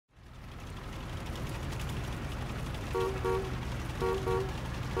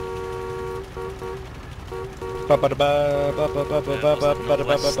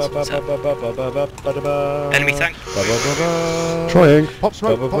Enemy tank. Trying. Pop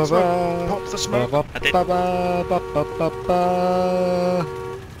smoke, pop smoke, pop the smoke.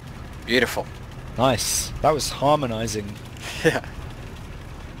 Beautiful. Nice. That was harmonizing. Yeah.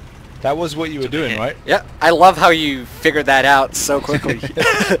 That was what you were doing, right? Yeah, I love how you figured that out so quickly.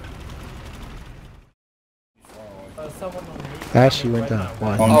 She went down.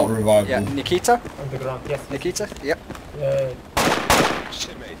 Why? Oh, yeah, Nikita? On the ground, yes. Nikita? Yep.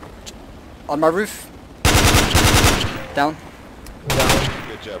 Shit, mate. On my roof. Down.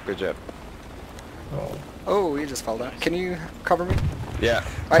 Good job, good job. Oh, he just fell down. Can you cover me? Yeah.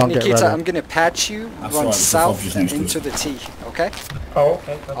 Alright, Nikita, I'm gonna patch you, run south into the T, okay? Oh,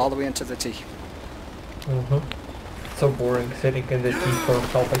 okay. All the way into the T. So boring sitting in the T for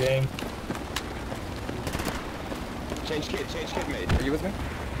half a game. Change kit, mate. Are you with me?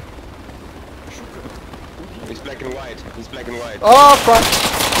 He's black and white. He's black and white. Oh, front!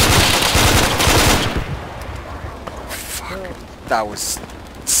 Fuck. That was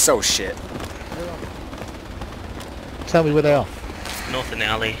so shit. Tell me where they are. North in the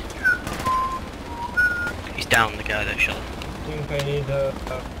alley. He's down, the guy that shot him. I think I need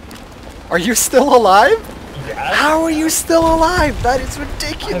Are you still alive? yes. How are you still alive? That is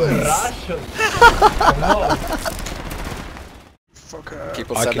ridiculous.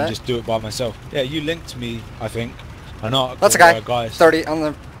 People I said can that. just do it by myself. Yeah, you linked me, I think. I know. That's a guy. Guys. 30 on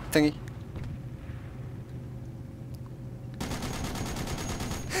the thingy.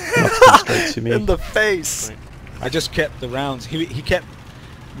 Straight to me. In the face. I just kept the rounds. He kept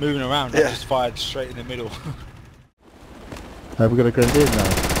moving around. Yeah. I just fired straight in the middle. Have we got a grenade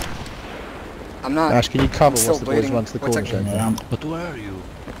now? I'm not. Ash, can you cover still once the boys bleeding. run to the What's corner? that? But where are you?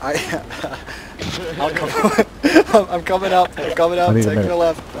 I'll come. I'm coming up. I'm coming up. I need a Take minute. the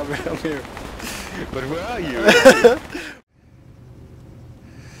left. I'm here. But where are you?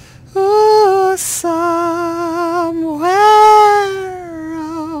 Oh, somewhere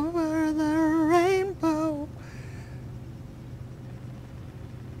over the rainbow.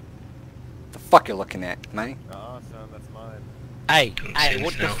 The fuck you looking at, man? Oh, son, that's mine. Hey,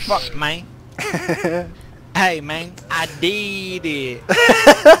 what the fuck, man? Hey, man, I did it.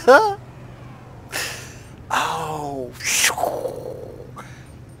 Oh.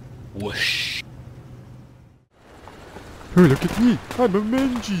 Whoosh. Oh, look at me. I'm a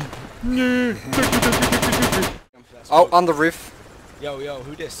Menji. Oh, on the roof. Yo,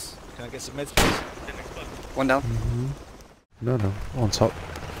 who this? Can I get some meds, please? One down. No, on top.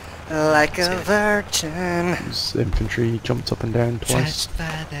 Like a virgin. This infantry jumped up and down twice. For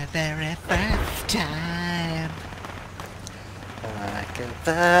the very first time. Like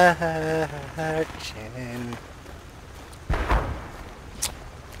a virgin.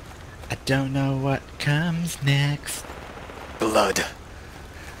 I don't know what comes next. Blood.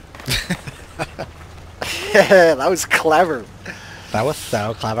 Yeah, that was clever. That was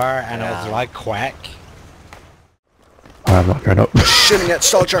so clever, and it was like quack. I'm not going up. Shooting at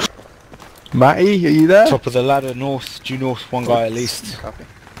soldier. Matty, are you there? Top of the ladder, north, due north, one guy at least. Copy.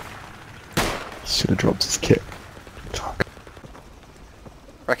 Should have dropped his kit. Fuck.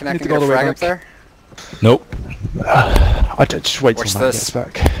 Reckon I Need can to go get a all the way frag back. up there? Nope. I don't just wait Watch till Matt this.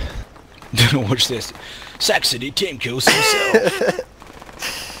 gets back. Don't watch this. Saxony team kills himself.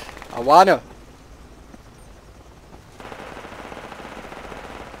 I wanna.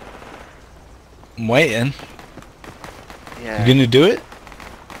 I'm waiting. Yeah. You gonna do it?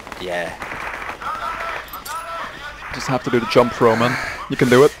 Yeah. Just have to do the jump throw, man. You can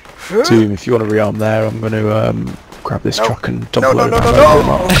do it. Team, if you want to rearm there, I'm going to grab this Nope. truck and dump No, a load no, of no,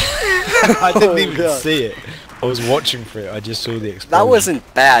 ammo. no, no. I didn't even God. see it. I was watching for it. I just saw the explosion. That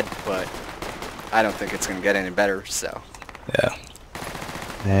wasn't bad, but I don't think it's gonna get any better, so. Yeah.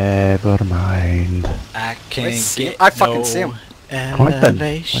 Never mind. I can't see get him. I fucking see him. Alright then,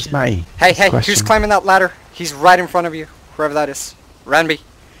 where's Matty? Hey, hey, Question. who's climbing that ladder? He's right in front of you, whoever that is. Ranby.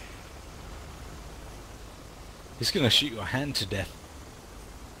 He's gonna shoot your hand to death.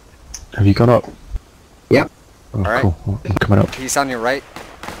 Have you gone up? Yep. Oh, Alright. cool. I'm coming up. He's on your right.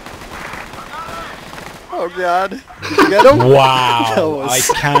 Oh god. Did you get him? Wow! That was-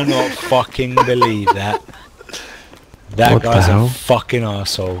 I cannot fucking believe that. That What the guy's a hell? fucking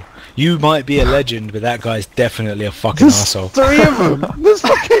arsehole. You might be a legend, but that guy's definitely a fucking arsehole. Three of them! There's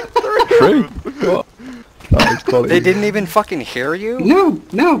fucking three! True. What? That is quality. They didn't even fucking hear you? No.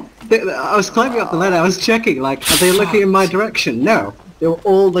 I was climbing up the ladder, I was checking, like, are they looking in my direction? No. They were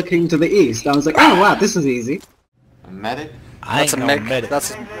all looking to the east. I was like, oh wow, this is easy. Medic? I That's ain't a no MiG. medic.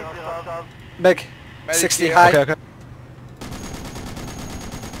 That's MiG. 60 high. Okay.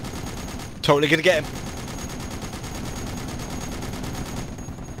 Totally gonna get him.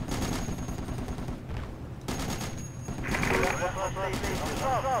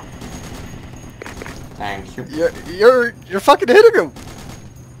 Thank you. You're fucking hitting him.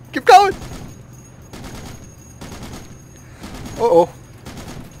 Keep going. Uh-oh.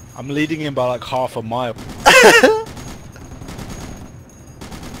 I'm leading him by like half a mile.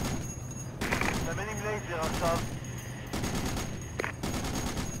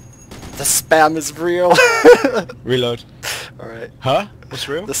 The spam is real. Reload. Alright. Huh? What's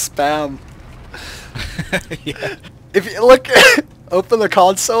real? The spam. Yeah. If you look, open the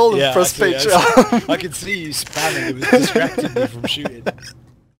console and Yeah, press I page see, up. I can see you spamming. It was distracting me from shooting.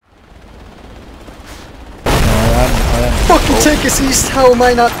 Fucking take us east. How am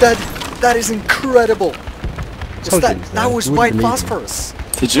I not dead? That is incredible. Told you he was That there. was You white wouldn't believe him. phosphorus.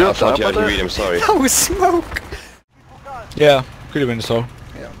 Did you I have thought you that had to there? read, I'm sorry. That was smoke. Yeah, could have been so.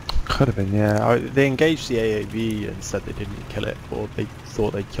 Could have been, yeah. They engaged the AAV and said they didn't kill it, or they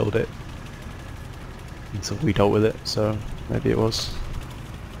thought they killed it. Until we dealt with it, so maybe it was.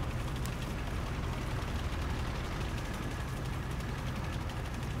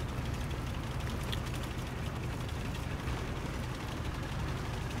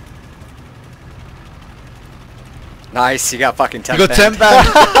 Nice, you got fucking 10 You got 10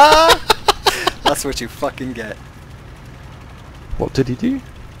 band. band. That's what you fucking get. What did he do?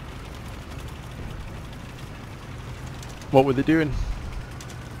 What were they doing?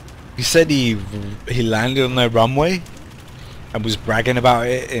 He said he landed on their runway and was bragging about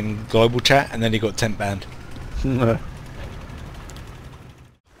it in global chat, and then he got tent banned.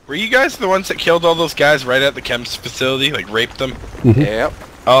 Were you guys the ones that killed all those guys right at the chems facility? Like raped them? Yep.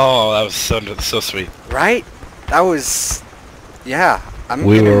 Oh, that was so sweet. Right? That was... Yeah. I'm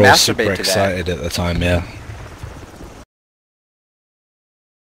We gonna were all masturbate super to that. excited at the time, yeah.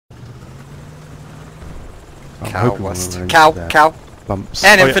 I'm Cow hoping west. we're Cow, into their cow. Bumps.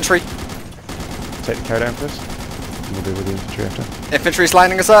 And Oh, yeah. infantry. Take the cow down first. And we'll deal with the infantry after. Infantry's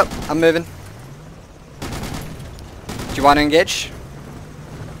lining us up. I'm moving. Do you want to engage?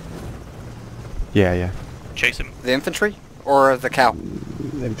 Yeah, yeah. Chase him. The infantry? Or the cow?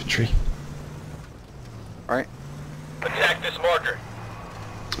 The infantry. Alright. Attack this marker.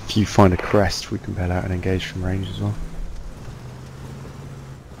 If you find a crest, we can bail out and engage from range as well.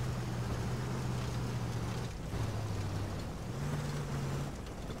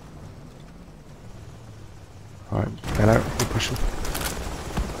 Alright, bail out, we'll push them.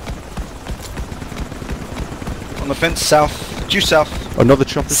 On the fence south, due south. Another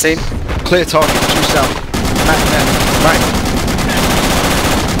chopper. Same. Clear target, due south. Right.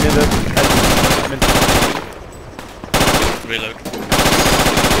 Near the Reload.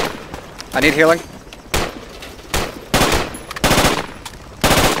 I need healing.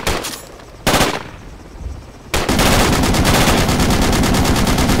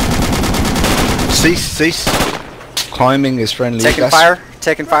 Cease. Climbing is friendly. Taking fire.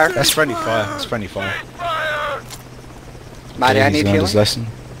 Taking fire. That's friendly fire. That's friendly fire. Maddie, I He's need learned healing. his lesson.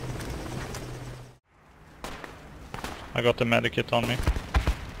 I got the medikit on me.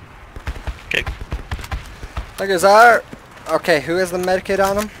 Okay. Look at that. Okay, who has the medikit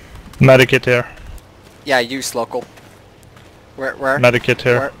on him? Medikit here. Yeah, use local. Where? Medikit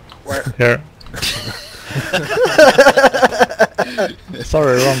here. Where? Here.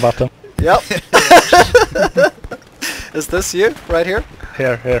 Sorry, wrong button. Yep. Is this you? Right here?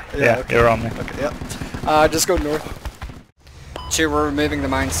 Here. Yeah, okay. you're on me. Okay, yep. Just go north. Cheer, we're removing the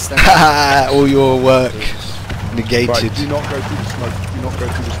mines. Stand by. Haha, all your work negated. Right, do not go through the smoke. Do not go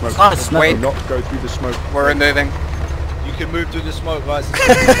through the smoke. Wait. Do not go through the smoke. We're removing. You can move through the smoke, guys.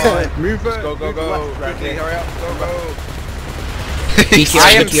 Move it. Go. Quickly, hurry up. Go.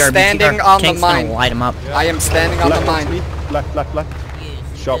 I am standing on the mine. Light him up. I am standing on the mine.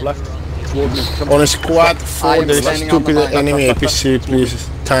 Left. Sharp left. Towards me. Come On a squad I for am the standing on the stupid mine. enemy APC, please.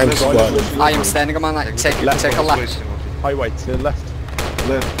 Time squad. I am standing on my line. Take a left. Highway to the left.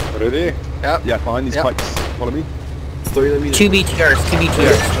 Left. Ready? Yep. Yeah, behind these Yep. pipes. Follow me. 2 BTRs, 2 BTRs.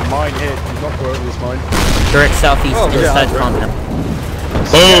 There's a mine here. Do not go over this mine. Direct southeast Oh, to the yeah. side continent.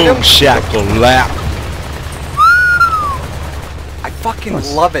 Boom, shackle lap. I fucking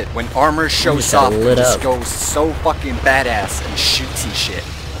love it when armor shows just got up and lit just up. goes so fucking badass and shootsy shit.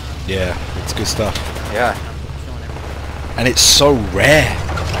 Yeah, it's good stuff. Yeah. And it's so rare.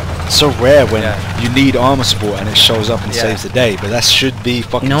 So rare when Yeah. you need armor support and it shows up and Yeah. saves the day, but that should be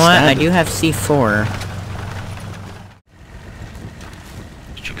fucking You know what? standard. I do have C4.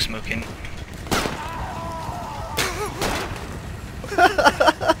 Chuck smoking.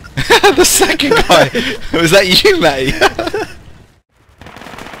 The second guy! Was that you, Matty?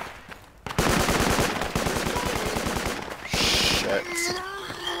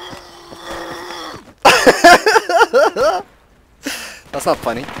 That's not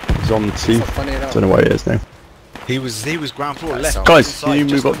funny. He's on the T. That's not funny at all. Don't know where he is now. He was ground floor That's left. so- Guys, can you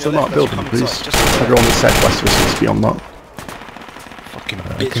move up to the marked building, please? Everyone is set west of us needs to be on that. Fucking I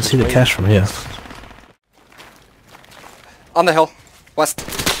bitch can was see the waiting. cash from here. On the hill. West.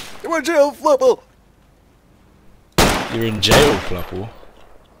 You're in jail, Flubble! You're in jail, Flapple.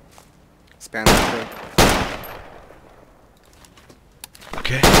 Span that through.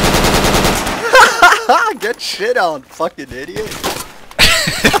 Okay. Get shit on, fucking idiot.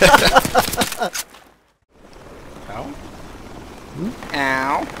 Ow.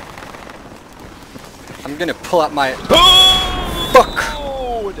 Ow. I'm gonna pull out my... Fuck!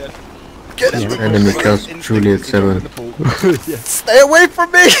 Oh, dead. Get it! Enemy comes truly at 7. Stay away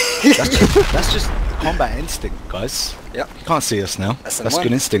from me! That's just combat instinct, guys. Yep. You can't see us now. SN1. That's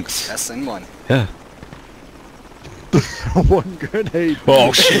good instincts. SN1. Yeah. One grenade.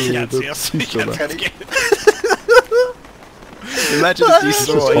 Oh shit! You can't see us. You can't Kenny. see us. Imagine if you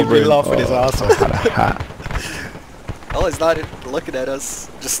saw it, he'd be laughing his ass off. Had a hat. Oh, he's not looking at us.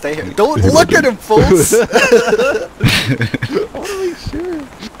 Just stay here. Don't look at him, fools! Holy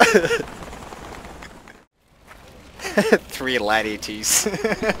shit. 3 light ATs.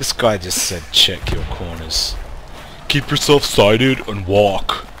 This guy just said, check your corners. Keep yourself sighted and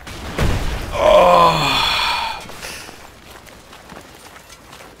walk. Oh.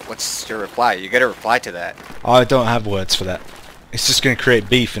 What's your reply? You gotta reply to that. I don't have words for that. It's just gonna create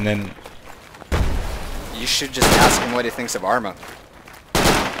beef and then... You should just ask him what he thinks of Arma.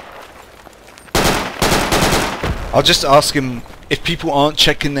 I'll just ask him, if people aren't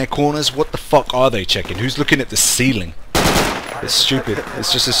checking their corners, what the fuck are they checking? Who's looking at the ceiling? It's stupid.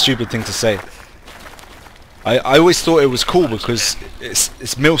 It's just a stupid thing to say. I always thought it was cool because it's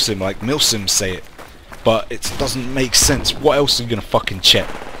milsim, like milsims say it. But it doesn't make sense. What else are you gonna fucking check?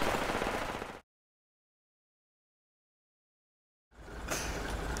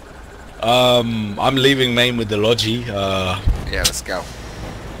 I'm leaving Maine with the Logi. Yeah, let's go.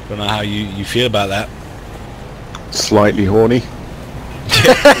 Don't know how you feel about that. Slightly horny.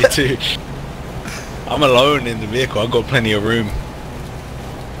 Yeah, me too. I'm alone in the vehicle. I've got plenty of room.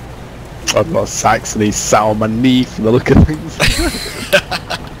 I've got Saxony sat on my knee from the look of things.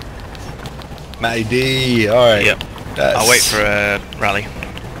 Matty D, alright. Yep. I'll wait for a rally.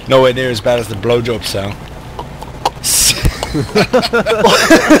 Nowhere near as bad as the blowjob sound.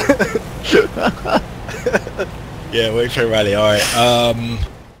 Yeah, wait for a rally, alright.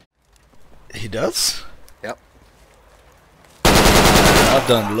 He does? Yep. I've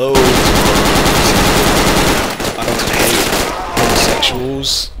done loads. I don't hate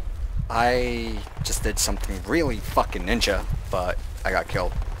homosexuals. I just did something really fucking ninja, but I got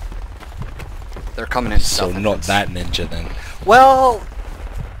killed. They're coming in So not self-defense. that ninja then. Well,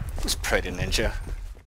 it was pretty ninja.